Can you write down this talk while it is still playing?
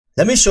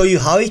Let me show you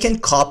how you can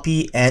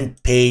copy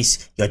and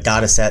paste your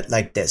dataset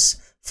like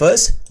this.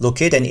 First,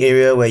 locate an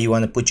area where you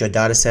want to put your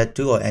dataset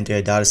to or enter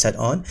your dataset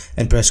on,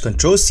 and press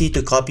Ctrl+C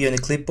to copy on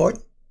the clipboard,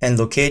 and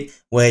locate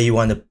where you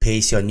want to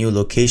paste your new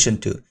location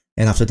to.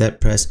 And after that,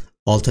 press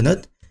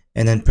Alternate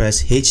and then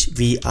press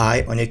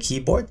HVI on your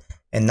keyboard.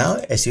 And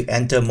now as you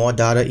enter more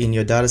data in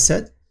your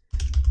dataset,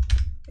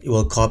 it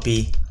will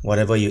copy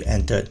whatever you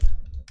entered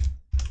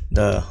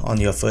on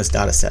your first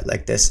dataset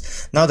like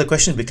this. Now the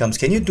question becomes,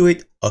 can you do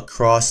it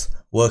across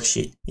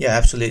worksheet? Yeah,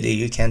 absolutely,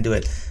 you can do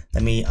it.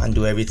 Let me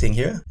undo everything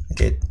here.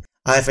 Okay,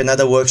 I have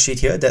another worksheet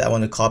here that I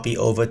want to copy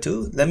over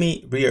to. Let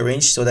me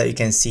rearrange so that you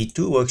can see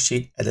two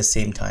worksheets at the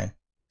same time.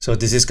 So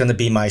this is going to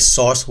be my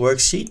source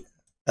worksheet.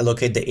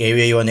 Allocate the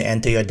area you want to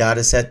enter your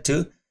dataset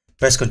to.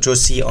 Press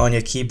Ctrl+C on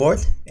your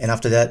keyboard, and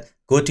after that,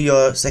 go to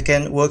your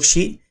second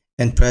worksheet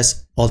and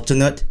press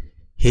Alternate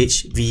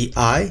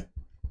HVI.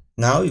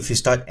 Now, if you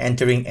start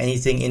entering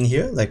anything in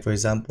here, like for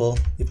example,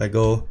 if I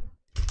go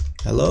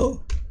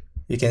hello,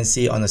 you can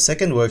see on the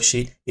second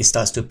worksheet, it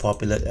starts to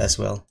populate as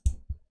well.